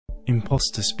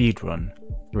Impostor Speedrun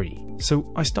 3.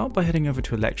 So I start by heading over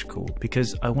to electrical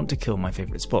because I want to kill my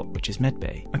favourite spot, which is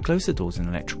medbay. I close the doors in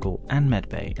electrical and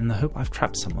medbay in the hope I've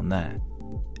trapped someone there.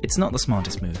 It's not the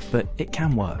smartest move, but it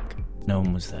can work. No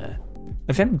one was there.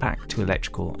 I went back to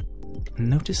electrical and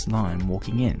noticed Lion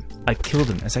walking in. I killed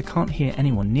him as I can't hear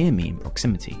anyone near me in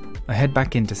proximity. I head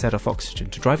back in to set off oxygen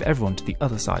to drive everyone to the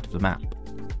other side of the map.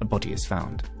 A body is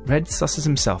found. Red susses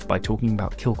himself by talking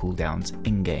about kill cooldowns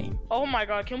in-game. Oh my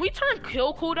god, can we turn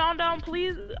kill cooldown down,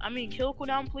 please? Kill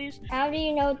cooldown, please? How do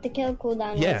you know what the kill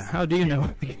cooldown is? Yeah, how do you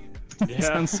know? It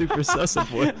sounds super sus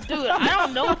of what. Dude, I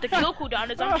don't know what the kill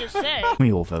cooldown is, I'm just saying.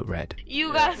 We all vote red.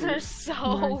 You guys are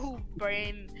so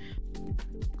brain.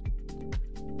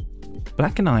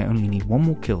 Black and I only need one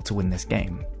more kill to win this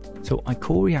game, so I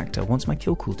call reactor once my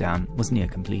kill cooldown was near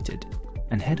completed,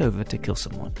 and head over to kill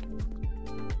someone.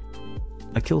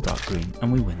 I kill dark green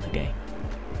and we win the game.